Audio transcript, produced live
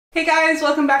Hey guys,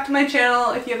 welcome back to my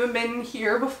channel. If you haven't been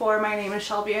here before, my name is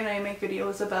Shelby and I make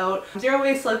videos about zero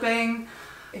waste living.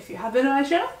 If you have been on my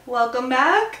channel, welcome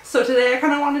back. So today I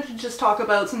kind of wanted to just talk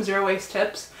about some zero waste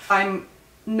tips. I'm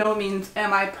no means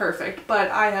am I perfect, but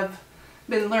I have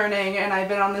been learning and I've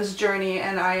been on this journey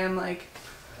and I'm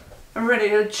ready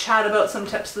to chat about some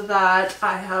tips that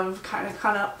I have kind of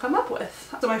come up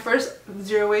with. So my first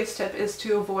zero waste tip is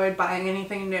to avoid buying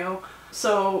anything new.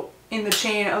 So in the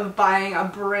chain of buying a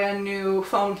brand new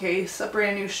phone case, a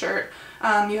brand new shirt,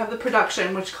 you have the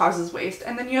production, which causes waste,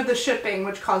 and then you have the shipping,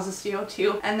 which causes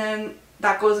CO2, and then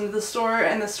that goes into the store,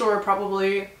 and the store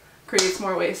probably creates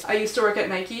more waste. I used to work at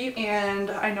Nike,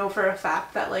 and I know for a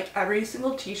fact that like every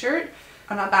single t-shirt,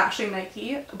 I'm not bashing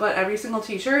Nike, but every single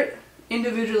t-shirt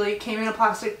individually came in a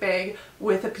plastic bag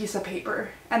with a piece of paper,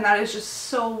 and that is just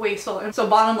so wasteful. And so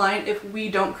bottom line, if we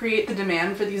don't create the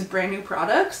demand for these brand new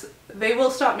products, they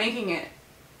will stop making it,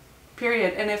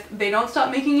 period. And if they don't stop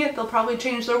making it, they'll probably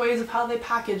change their ways of how they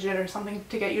package it or something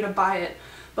to get you to buy it.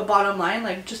 But bottom line,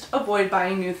 like, just avoid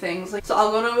buying new things. Like, so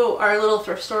I'll go to our little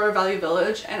thrift store, Value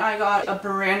Village, and I got a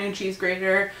brand new cheese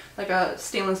grater, like a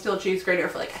stainless steel cheese grater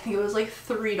for like, I think it was like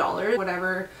 $3,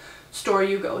 whatever store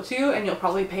you go to, and you'll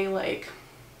probably pay like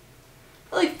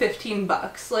 15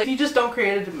 bucks. Like, you just don't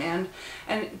create a demand,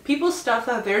 and people's stuff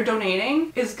that they're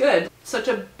donating is good. Such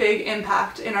a big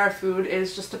impact in our food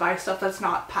is just to buy stuff that's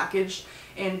not packaged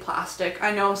in plastic.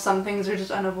 I know some things are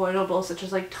just unavoidable, such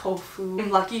as like tofu.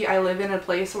 I'm lucky I live in a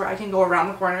place where I can go around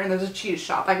the corner and there's a cheese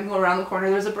shop. I can go around the corner,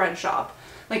 there's a bread shop.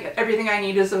 Like, everything I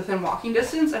need is within walking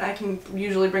distance, and I can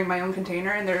usually bring my own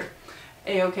container and they're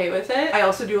a-okay with it. I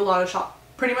also do a lot of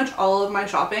pretty much all of my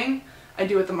shopping I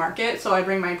do at the market, so I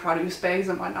bring my produce bags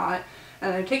and whatnot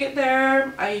and I take it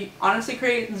there. I honestly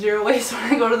create zero waste when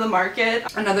I go to the market.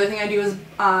 Another thing I do is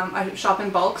I shop in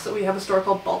bulk, so we have a store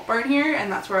called Bulk Barn here,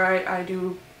 and that's where I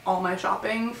do all my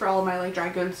shopping for all of my like dry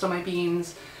goods, so my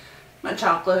beans, my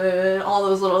chocolate, all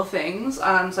those little things. So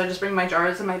I just bring my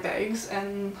jars and my bags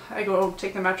and I go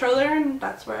take the metro there, and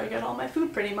that's where I get all my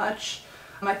food pretty much.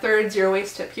 My third zero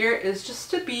waste tip here is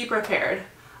just to be prepared.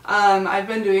 I've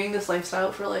been doing this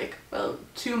lifestyle for like about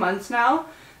 2 months now,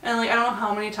 and like I don't know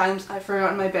how many times I've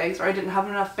forgotten my bags or I didn't have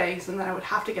enough bags and then I would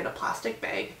have to get a plastic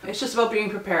bag. It's just about being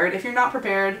prepared. If you're not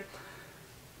prepared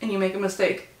and you make a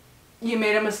mistake, you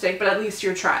made a mistake, but at least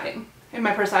you're trying. In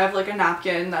my purse I have like a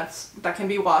napkin that can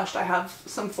be washed. I have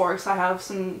some forks, I have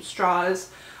some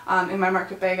straws. In my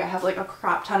market bag I have like a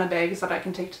crap ton of bags that I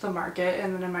can take to the market,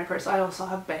 and then in my purse I also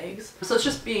have bags. So it's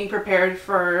just being prepared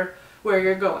for where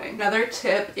you're going. Another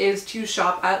tip is to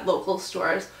shop at local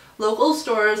stores. Local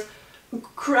stores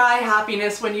cry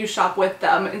happiness when you shop with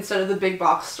them instead of the big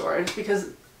box stores,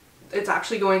 because it's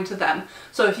actually going to them.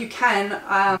 So if you can,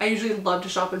 I usually love to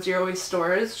shop at zero waste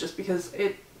stores just because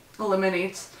it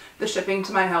eliminates the shipping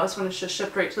to my house when it's just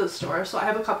shipped right to the store. So I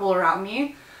have a couple around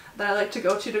me that I like to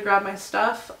go to grab my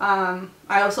stuff. I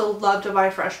also love to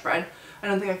buy fresh bread. I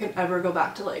don't think I could ever go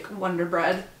back to like Wonder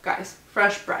Bread. Guys,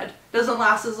 fresh bread doesn't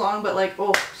last as long, but like,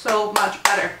 oh, so much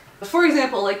better. For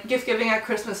example, like gift giving at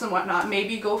Christmas and whatnot,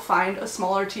 maybe go find a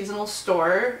small artisanal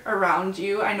store around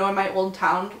you. I know in my old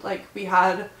town, like, we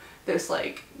had this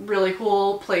like really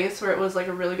cool place where it was like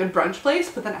a really good brunch place,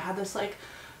 but then it had this like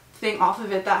thing off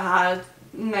of it that had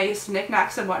nice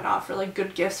knickknacks and whatnot for like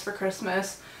good gifts for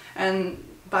Christmas, and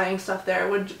buying stuff there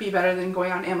would be better than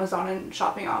going on Amazon and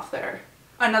shopping off there.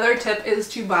 Another tip is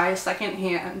to buy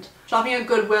secondhand. Shopping at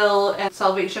Goodwill and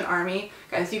Salvation Army,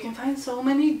 guys, you can find so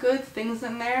many good things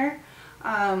in there.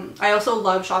 I also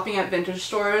love shopping at vintage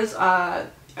stores. I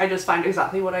just find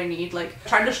exactly what I need. Like, I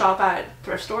tried to shop at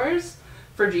thrift stores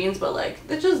for jeans, but like,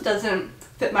 it just doesn't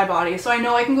fit my body. So I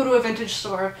know I can go to a vintage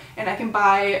store and I can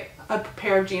buy a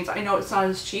pair of jeans. I know it's not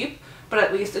as cheap, but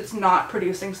at least it's not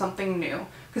producing something new.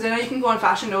 Because I know you can go on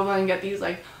Fashion Nova and get these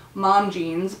like mom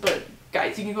jeans, but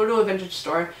guys, you can go to a vintage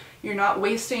store, you're not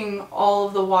wasting all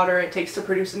of the water it takes to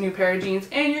produce a new pair of jeans,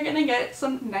 and you're gonna get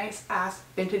some nice ass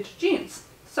vintage jeans.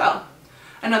 So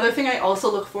another thing I also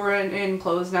look for in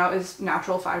clothes now is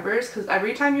natural fibers, because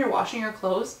every time you're washing your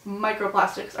clothes,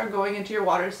 microplastics are going into your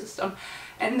water system,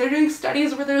 and they're doing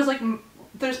studies where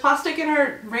there's plastic in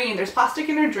our rain, there's plastic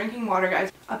in our drinking water,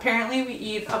 guys. Apparently we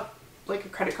eat like a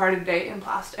credit card a day in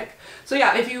plastic. So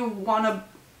yeah, if you want to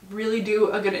really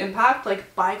do a good impact,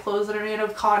 like, buy clothes that are made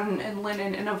of cotton and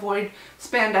linen and avoid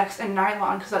spandex and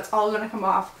nylon, because that's all going to come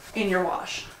off in your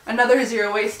wash. Another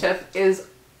zero waste tip is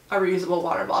a reusable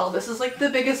water bottle. This is like the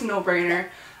biggest no-brainer.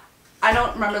 I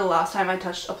don't remember the last time I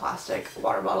touched a plastic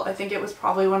water bottle. I think it was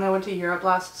probably when I went to Europe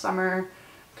last summer,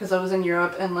 because I was in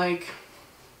Europe, and like,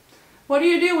 what do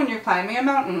you do when you're climbing a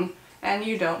mountain and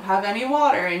you don't have any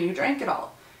water and you drank it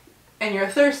all? and you're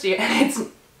thirsty and it's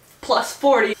plus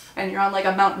 40 and you're on like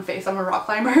a mountain face. I'm a rock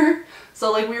climber.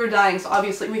 So like we were dying, so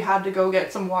obviously we had to go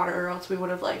get some water or else we would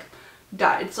have like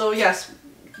died. So yes,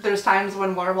 there's times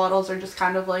when water bottles are just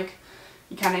kind of like,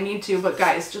 you kind of need to, but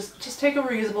guys, just take a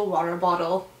reusable water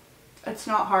bottle. It's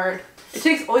not hard. It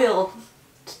takes oil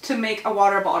to make a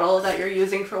water bottle that you're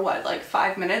using for what, like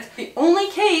 5 minutes? The only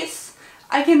case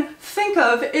I can think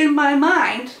of in my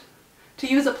mind to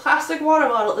use a plastic water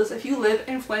bottle is if you live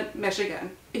in Flint,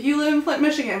 Michigan. If you live in Flint,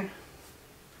 Michigan,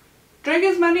 drink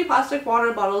as many plastic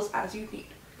water bottles as you need.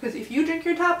 Because if you drink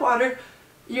your tap water,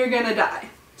 you're gonna die.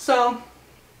 So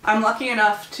I'm lucky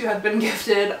enough to have been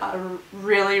gifted a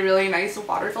really, really nice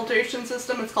water filtration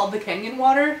system. It's called the Canyon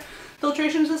Water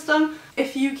filtration system.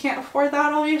 If you can't afford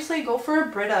that, obviously, go for a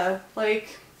Brita.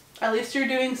 Like, at least you're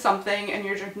doing something and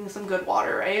you're drinking some good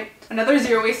water, right? Another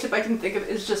zero waste tip I can think of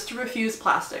is just to refuse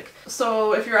plastic.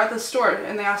 So if you're at the store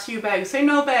and they ask you a bag, say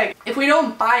no bag. If we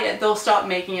don't buy it, they'll stop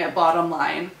making it, bottom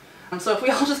line. So if we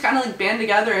all just kind of like band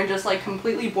together and just like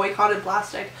completely boycotted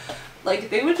plastic, like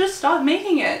they would just stop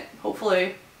making it,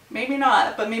 hopefully. Maybe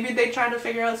not, but maybe they try to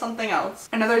figure out something else.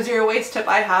 Another zero waste tip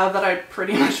I have that I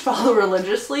pretty much follow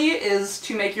religiously is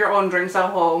to make your own drinks at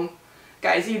home.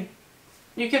 Guys, you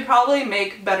could probably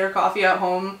make better coffee at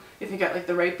home if you get like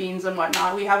the right beans and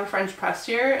whatnot. We have a French press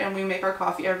here and we make our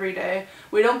coffee every day.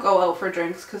 We don't go out for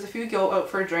drinks because if you go out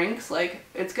for drinks, like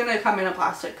it's gonna come in a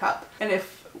plastic cup. And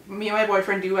if me and my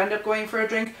boyfriend do end up going for a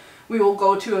drink, we will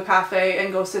go to a cafe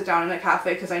and go sit down in a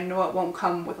cafe because I know it won't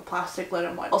come with a plastic lid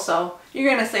and what. Also, you're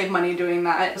gonna save money doing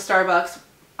that. Starbucks,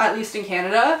 at least in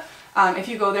Canada, if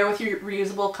you go there with your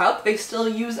reusable cup, they still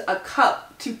use a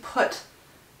cup to put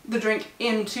the drink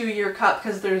into your cup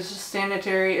because there's just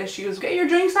sanitary issues. Get your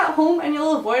drinks at home and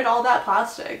you'll avoid all that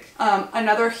plastic.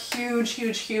 Another huge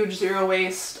zero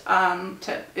waste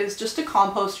tip is just to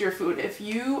compost your food. If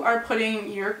you are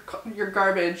putting your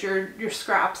garbage, your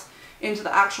scraps into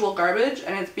the actual garbage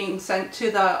and it's being sent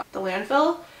to the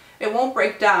landfill, it won't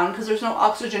break down because there's no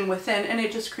oxygen within and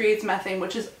it just creates methane,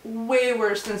 which is way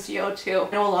worse than CO2.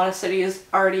 I know a lot of cities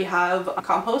already have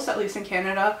compost, at least in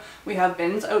Canada. We have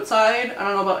bins outside. I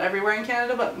don't know about everywhere in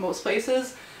Canada, but most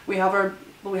places we have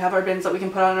our bins that we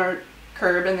can put on our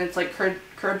curb, and it's like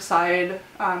curbside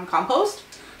compost.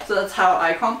 So that's how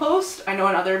I compost. I know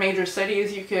in other major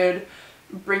cities you could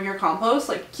bring your compost,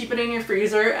 like keep it in your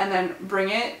freezer and then bring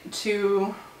it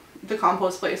to the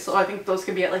compost place. So I think those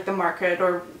could be at like the market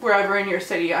or wherever in your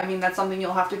city. I mean, that's something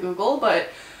you'll have to Google, but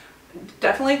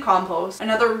definitely compost.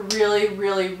 Another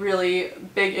really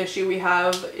big issue we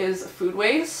have is food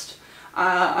waste.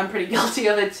 I'm pretty guilty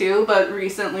of it too, but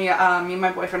recently me and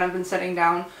my boyfriend have been sitting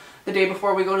down the day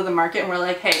before we go to the market and we're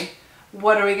like, hey,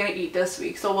 what are we gonna eat this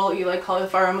week? So we'll eat like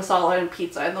cauliflower masala and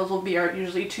pizza, and those will be our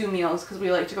usually 2 meals because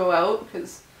we like to go out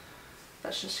because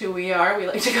that's just who we are. We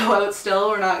like to go out still.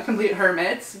 We're not complete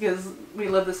hermits because we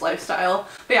live this lifestyle.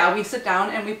 But yeah, we sit down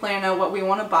and we plan out what we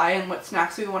want to buy and what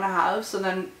snacks we want to have, so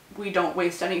then we don't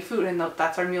waste any food, and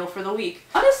that's our meal for the week.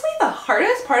 Honestly, the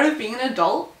hardest part of being an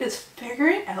adult is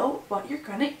figuring out what you're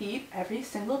gonna eat every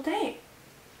single day.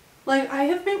 Like, I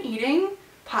have been eating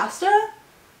pasta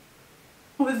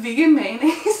with vegan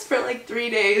mayonnaise for like 3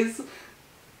 days,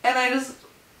 and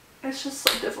it's just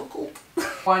so difficult.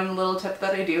 One little tip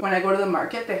that I do when I go to the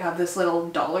market, they have this little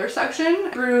dollar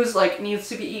section. Brews like needs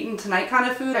to be eaten tonight kind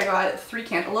of food. I got 3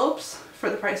 cantaloupes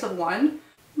for the price of 1.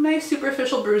 Nice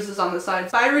superficial bruises on the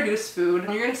sides. Buy reduced food.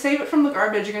 You're gonna save it from the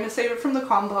garbage, you're gonna save it from the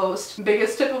compost.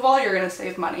 Biggest tip of all, you're gonna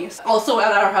save money. Also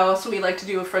at our house, we like to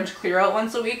do a fridge clear out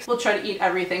once a week. We'll try to eat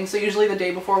everything. So usually the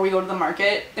day before we go to the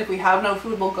market, if we have no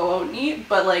food, we'll go out and eat.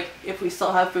 But like if we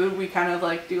still have food, we kind of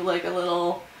like do like a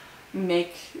little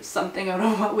make something out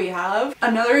of what we have.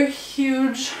 Another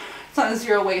huge, it's not a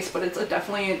zero waste, but it's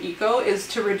definitely an eco, is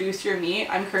to reduce your meat.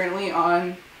 I'm currently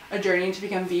on a journey to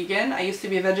become vegan. I used to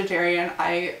be a vegetarian.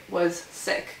 I was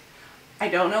sick. I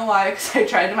don't know why, because I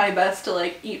tried my best to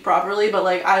like eat properly, but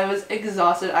like I was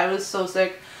exhausted. I was so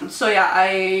sick. So yeah,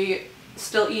 I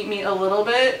still eat meat a little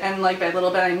bit, and like by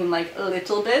little bit I mean like a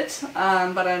little bit,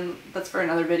 but that's for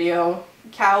another video.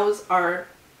 Cows are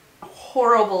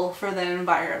horrible for the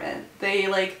environment. They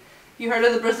like, you heard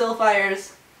of the Brazil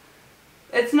fires?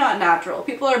 It's not natural.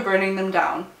 People are burning them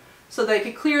down so they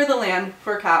could clear the land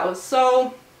for cows.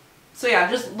 So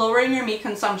yeah, just lowering your meat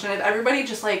consumption. If everybody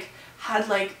just like had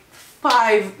like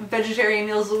 5 vegetarian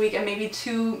meals a week and maybe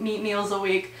 2 meat meals a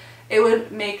week, it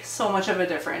would make so much of a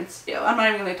difference. I'm not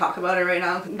even going to talk about it right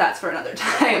now. That's for another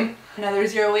time. Another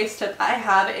zero waste tip I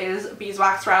have is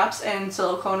beeswax wraps and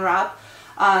silicone wrap.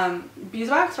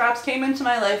 Beeswax wraps came into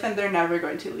my life and they're never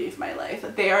going to leave my life.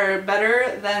 They are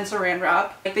better than saran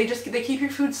wrap. Like they keep your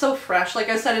food so fresh. Like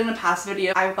I said in a past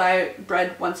video, I buy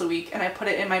bread once a week and I put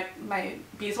it in my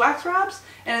beeswax wraps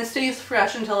and it stays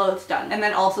fresh until it's done. And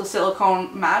then also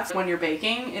silicone mats when you're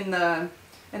baking in the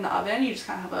oven. You just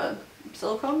kind of have a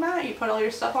silicone mat, you put all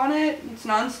your stuff on it, it's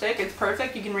non-stick, it's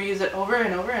perfect, you can reuse it over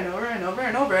and over and over and over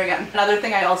and over again. Another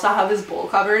thing I also have is bowl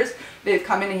covers. They've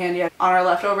come in handy. On our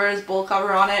leftovers, bowl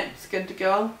cover on it, it's good to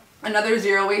go. Another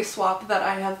zero waste swap that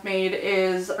I have made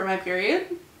is for my period.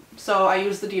 So I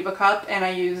use the Diva cup and I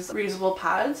use reusable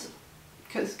pads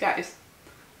because guys,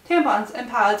 tampons and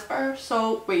pads are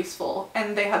so wasteful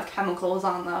and they have chemicals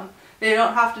on them. They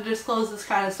don't have to disclose this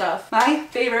kind of stuff. My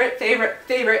favorite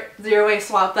zero waste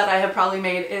swap that I have probably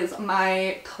made is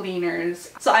my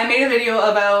cleaners. So I made a video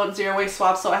about zero waste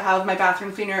swaps. So I have my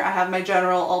bathroom cleaner, I have my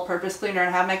general all-purpose cleaner,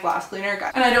 and I have my glass cleaner.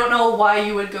 And I don't know why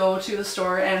you would go to the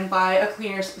store and buy a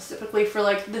cleaner specifically for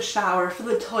like the shower, for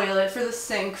the toilet, for the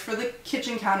sink, for the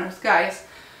kitchen counters. Guys,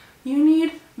 you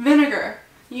need vinegar,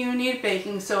 you need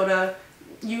baking soda,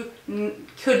 you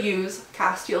could use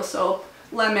Castile soap,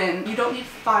 lemon. You don't need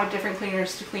 5 different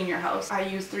cleaners to clean your house. I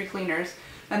use 3 cleaners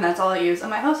and that's all I use, and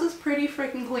my house is pretty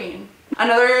freaking clean.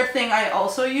 Another thing I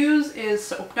also use is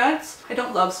soap nuts. I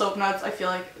don't love soap nuts. I feel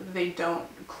like they don't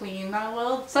clean that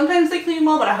well. Sometimes they clean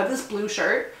well, but I have this blue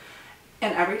shirt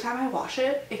and every time I wash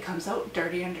it, it comes out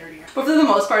dirty and dirtier. But for the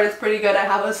most part, it's pretty good. I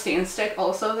have a stain stick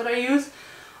also that I use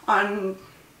on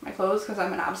my clothes because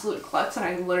I'm an absolute klutz and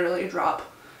I literally drop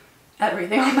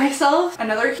everything on myself.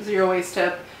 Another zero waste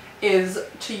tip is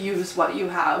to use what you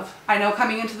have. I know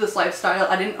coming into this lifestyle,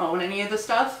 I didn't own any of this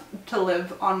stuff to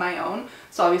live on my own.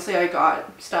 So obviously I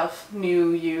got stuff new,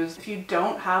 used. If you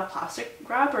don't have plastic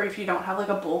wrap or if you don't have like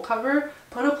a bowl cover,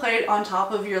 put a plate on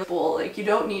top of your bowl. Like you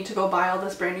don't need to go buy all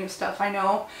this brand new stuff. I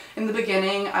know in the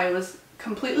beginning I was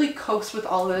completely coaxed with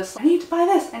all this. I need to buy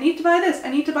this, I need to buy this,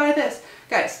 I need to buy this.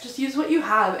 Guys, just use what you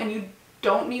have and you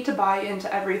don't need to buy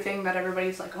into everything that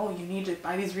everybody's like, oh, you need to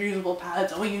buy these reusable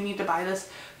pads, oh, you need to buy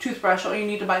this toothbrush, oh, you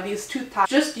need to buy these tooth towels.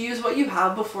 Just use what you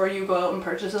have before you go out and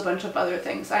purchase a bunch of other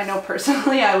things. I know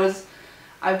personally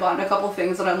I bought a couple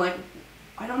things that I'm like,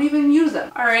 I don't even use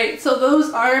them. Alright, so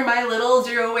those are my little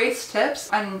zero waste tips.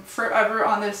 I'm forever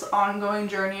on this ongoing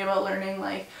journey about learning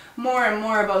like more and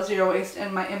more about zero waste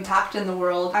and my impact in the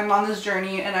world. I'm on this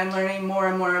journey and I'm learning more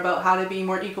and more about how to be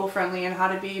more eco-friendly and how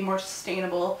to be more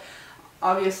sustainable.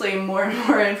 Obviously more and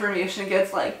more information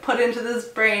gets like put into this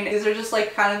brain. These are just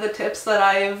like kind of the tips that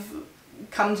I've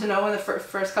come to know in the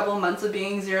first couple of months of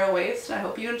being zero waste. I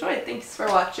hope you enjoyed. Thanks for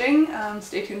watching.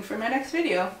 Stay tuned for my next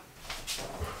video.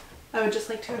 I would just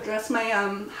like to address my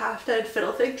half-dead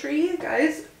fiddle fig tree.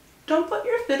 Guys, don't put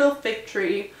your fiddle fig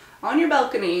tree on your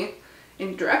balcony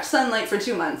in direct sunlight for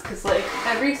 2 months because like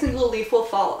every single leaf will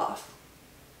fall off.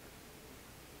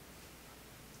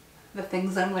 The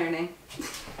things I'm learning.